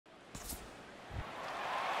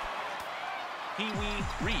Pee-wee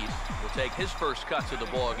Reese will take his first cuts of the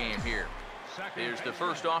ball game here. Here's the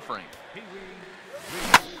first offering.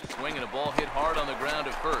 Swinging a ball hit hard on the ground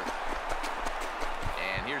at first.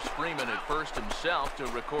 And here's Freeman at first himself to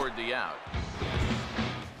record the out.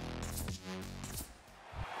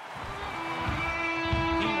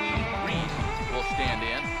 Pee-wee Reese will stand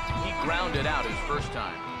in. He grounded out his first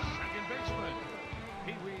time.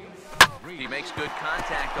 He makes good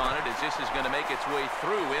contact on it as this is going to make its way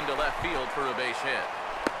through into left field for a base hit.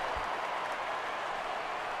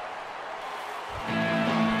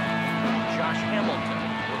 Josh Hamilton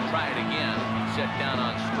will try it again. Set down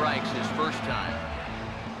on strikes his first time.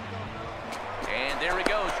 And there he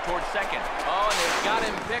goes towards second. Oh, and they've got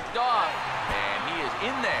him picked off. And he is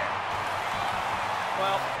in there.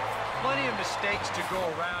 Well, plenty of mistakes to go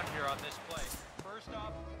around here on this play. First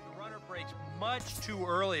off, the runner breaks much too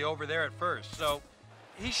early over there at first, so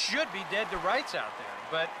he should be dead to rights out there.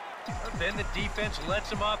 But then the defense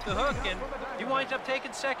lets him off the hook, and he winds up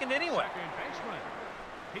taking second anyway.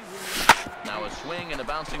 Now a swing and a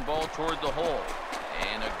bouncing ball toward the hole.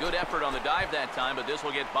 And a good effort on the dive that time, but this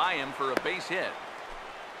will get by him for a base hit.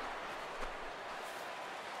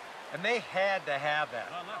 And they had to have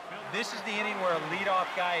that. This is the inning where a leadoff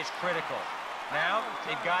guy is critical. Now,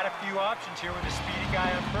 they've got a few options here with a speedy guy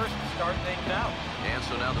on first to start things out. And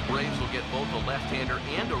so now the Braves will get both a left-hander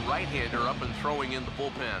and a right-hander up and throwing in the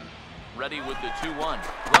bullpen. Ready with the 2-1.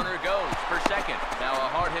 Runner goes for second. Now a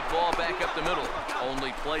hard hit ball back up the middle.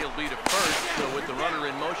 Only play will be to first, so with the runner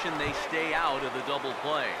in motion, they stay out of the double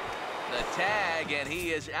play. The tag, and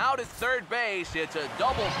he is out at third base. It's a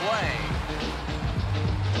double play.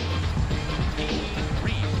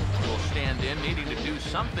 Stand in, needing to do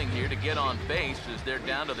something here to get on base as they're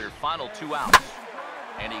down to their final 2 outs.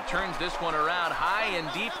 And he turns this one around high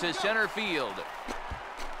and deep to center field.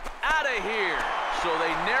 Out of here. So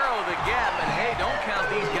they narrow the gap, and hey, don't count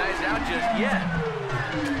these guys out just yet.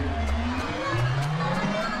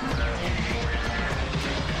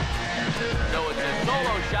 So it's a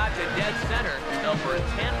solo shot to dead center, number 10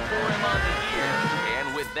 for him on the year.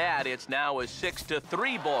 And with that, it's now a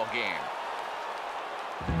 6-3 ball game.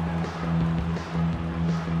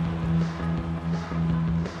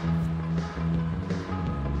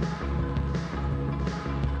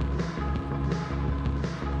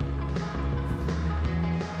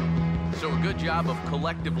 So a good job of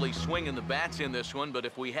collectively swinging the bats in this one, but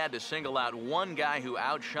if we had to single out one guy who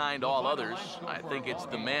outshined all others, I think it's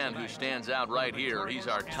the man who stands out right here. He's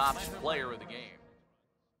our top player of the game.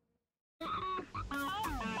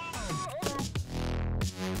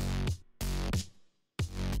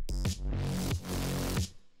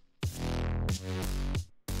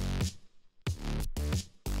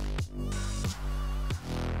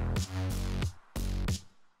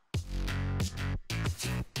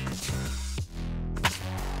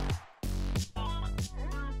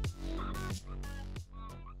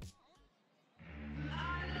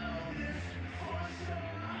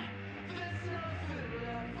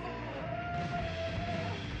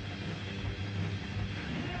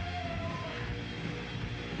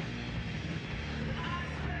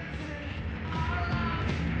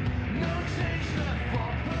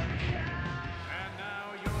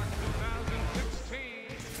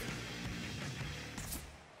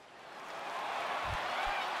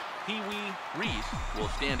 Pee-wee Reese will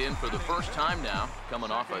stand in for the first time now,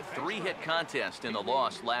 coming off a 3-hit contest in the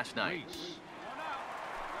loss last night.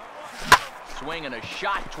 Swing and a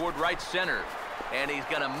shot toward right center. And he's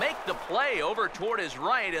going to make the play over toward his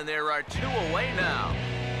right, and there are 2 away now.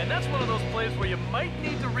 And that's one of those plays where you might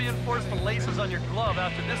need to reinforce the laces on your glove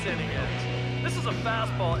after this inning ends. This is a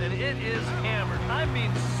fastball, and it is hammered. I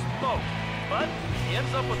mean smoked. But he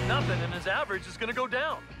ends up with nothing, and his average is going to go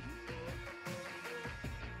down.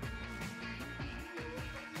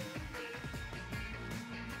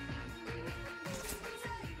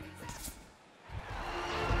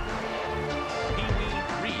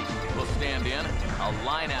 In. A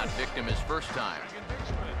line-out victim his first time.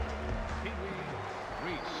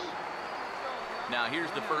 Now here's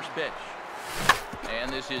the first pitch.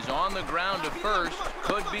 And this is on the ground to first.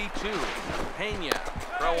 Could be 2. Pena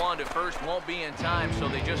throw on to first, won't be in time, so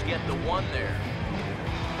they just get the 1 there.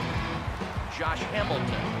 Josh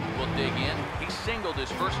Hamilton will dig in. He singled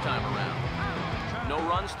his first time around. No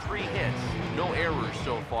runs, 3 hits. No errors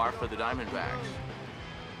so far for the Diamondbacks.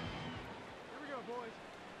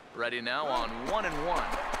 Ready now on 1-1.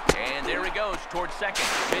 And there he goes towards second.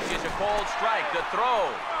 Pitches a cold strike. The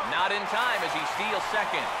throw not in time as he steals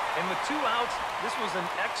second. And with 2 outs, this was an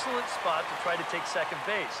excellent spot to try to take second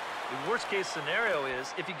base. The worst case scenario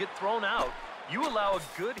is if you get thrown out, you allow a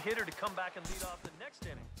good hitter to come back and lead off the next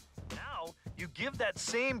inning. Now Now, you give that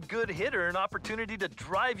same good hitter an opportunity to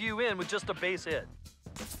drive you in with just a base hit.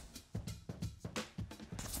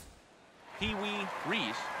 Pee-wee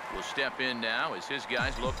Reese will step in now as his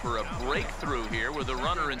guys look for a breakthrough here with a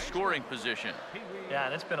runner in scoring position. Yeah,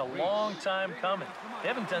 and it's been a long time coming. They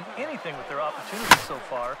haven't done anything with their opportunities so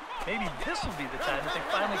far. Maybe this will be the time that they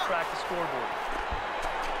finally crack the scoreboard.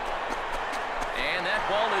 And that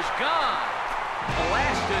ball is gone.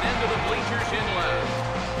 Blasted into the bleachers in left.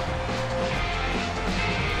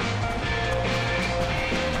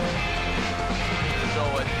 So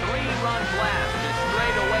a 3-run blast is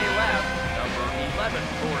straight away left. Number 11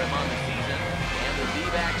 for him on the season. And the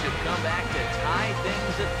D-backs have come back to tie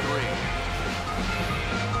things at 3.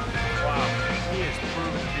 Wow, he has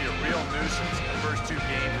proven to be a real nuisance in the first 2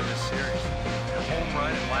 games of this series. A home run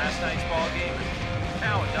in last night's ball game, and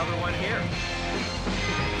now another one here.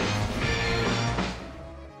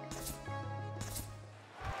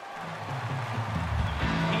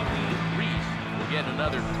 Pee-wee Reese will get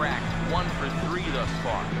another crack, 1 for 3 thus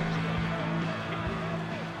far.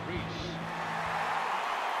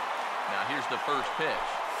 Now here's the first pitch.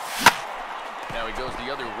 Now he goes the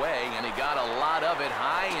other way, and he got a lot of it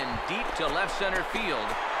high and deep to left center field.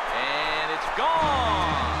 And it's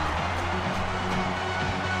gone!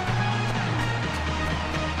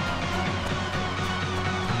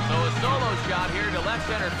 So a solo shot here to left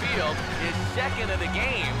center field, his second of the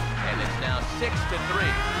game, and it's now 6-3.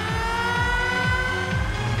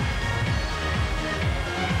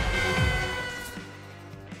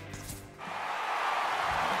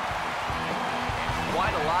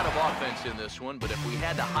 Quite a lot of offense in this one, but if we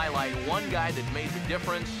had to highlight one guy that made the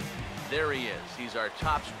difference, there he is. He's our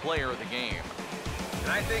top player of the game.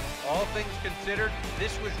 And I think, all things considered,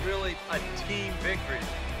 this was really a team victory.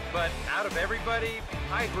 But out of everybody,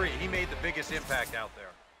 I agree, he made the biggest impact out there.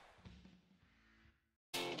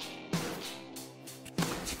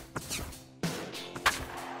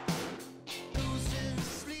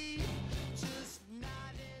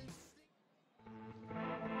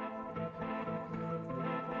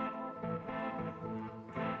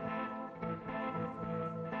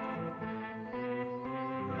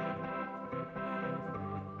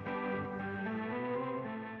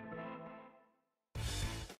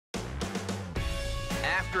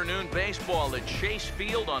 Afternoon baseball at Chase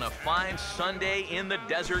Field on a fine Sunday in the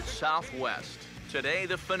desert Southwest. Today,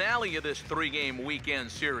 the finale of this 3-game weekend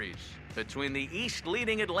series between the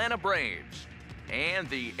East-leading Atlanta Braves and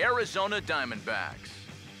the Arizona Diamondbacks.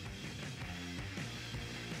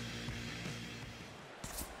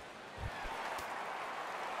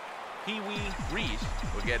 Pee-wee Reese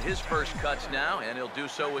will get his first cuts now, and he'll do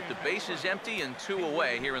so with the bases empty and 2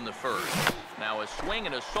 away here in the first. Now a swing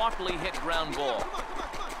and a softly hit ground ball.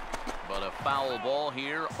 But a foul ball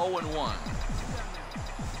here, 0-1.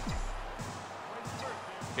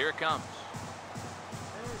 Here it comes.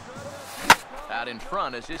 Out in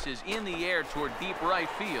front as this is in the air toward deep right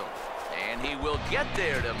field. And he will get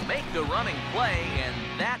there to make the running play,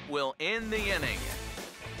 and that will end the inning.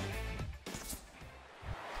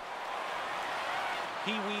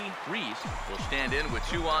 Pee-wee Reese will stand in with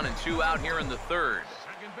 2 on and 2 out here in the third.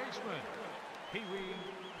 Second baseman, Pee-wee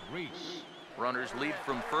Reese. Runners lead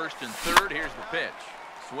from first and third. Here's the pitch.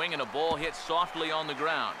 Swing and a ball hit softly on the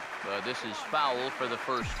ground. But this is foul for the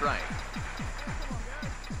first strike.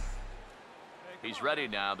 He's ready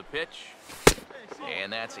now. The pitch.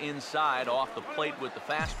 And that's inside off the plate with the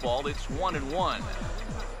fastball. It's 1-1.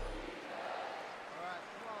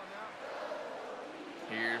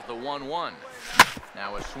 Here's the 1-1.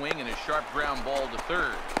 Now a swing and a sharp ground ball to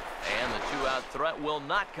third. And the 2-out threat will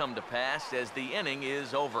not come to pass as the inning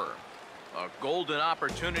is over. A golden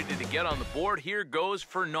opportunity to get on the board here goes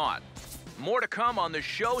for naught. More to come on the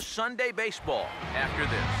show Sunday Baseball after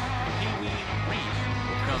this. Pee-wee Reese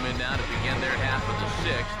will come in now to begin their half of the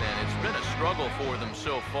 6th, and it's been a struggle for them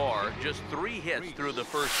so far. Just 3 hits through the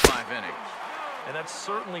first 5 innings. And that's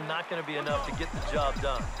certainly not going to be enough to get the job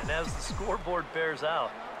done. And as the scoreboard bears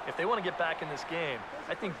out, if they want to get back in this game,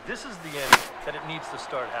 I think this is the inning that it needs to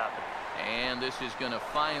start happening. And this is going to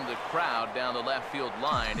find the crowd down the left field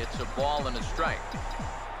line. It's a ball and a strike.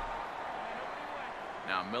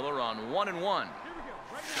 Now Miller on 1-1.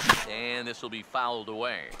 And this will be fouled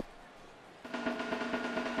away.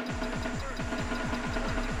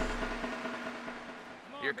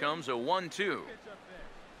 Here comes a 1-2.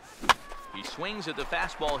 He swings at the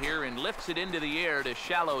fastball here and lifts it into the air to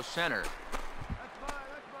shallow center.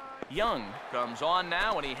 Young comes on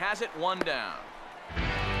now, and he has it 1 down.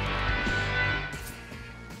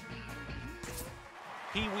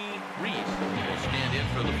 Pee-wee Reese will stand in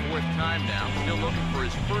for the 4th time now, still looking for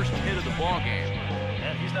his first hit of the ball game.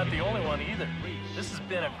 And he's he's not the only one either. This has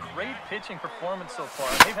been a great pitching performance so far.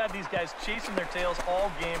 They've had these guys chasing their tails all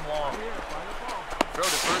game long. Throw to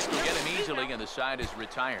first will get him easily, and the side is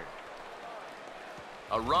retired.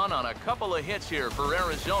 A run on a couple of hits here for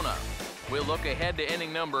Arizona. We'll look ahead to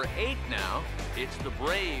inning number 8 now. It's the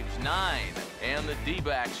Braves 9 and the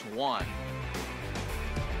D-backs 1.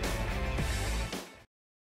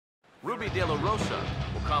 Ruby De La Rosa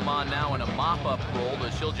will come on now in a mop-up role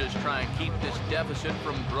as he'll just try and keep this deficit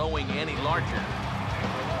from growing any larger.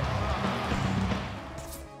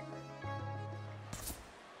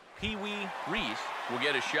 Pee-wee Reese will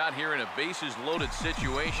get a shot here in a bases-loaded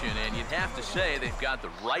situation, and you'd have to say they've got the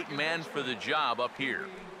right man for the job up here.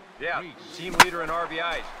 Yeah, team leader in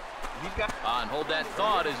RBIs. He's got And hold that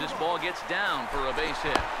thought as this ball gets down for a base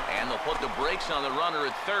hit. And they'll put the brakes on the runner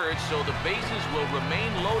at third, so the bases will remain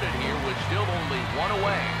loaded here with still only 1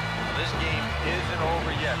 away. Well, this game isn't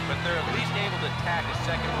over yet, but they're at least able to tack a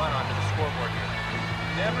second run onto the scoreboard here.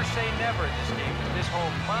 Never say never in this game, but this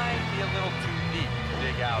home might be a little too deep to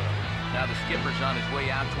dig out of. Now the skipper's on his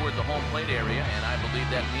way out toward the home plate area, and I believe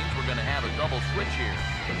that means we're going to have a double switch here.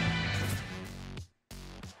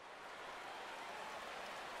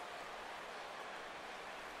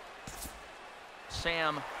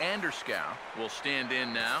 Sam Anderskow will stand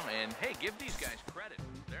in now, and hey, give these guys credit.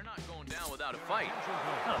 They're not going down without a fight.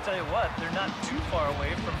 I'll tell you what, they're not too far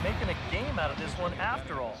away from making a game out of this one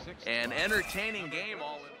after all. An entertaining game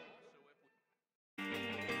all in.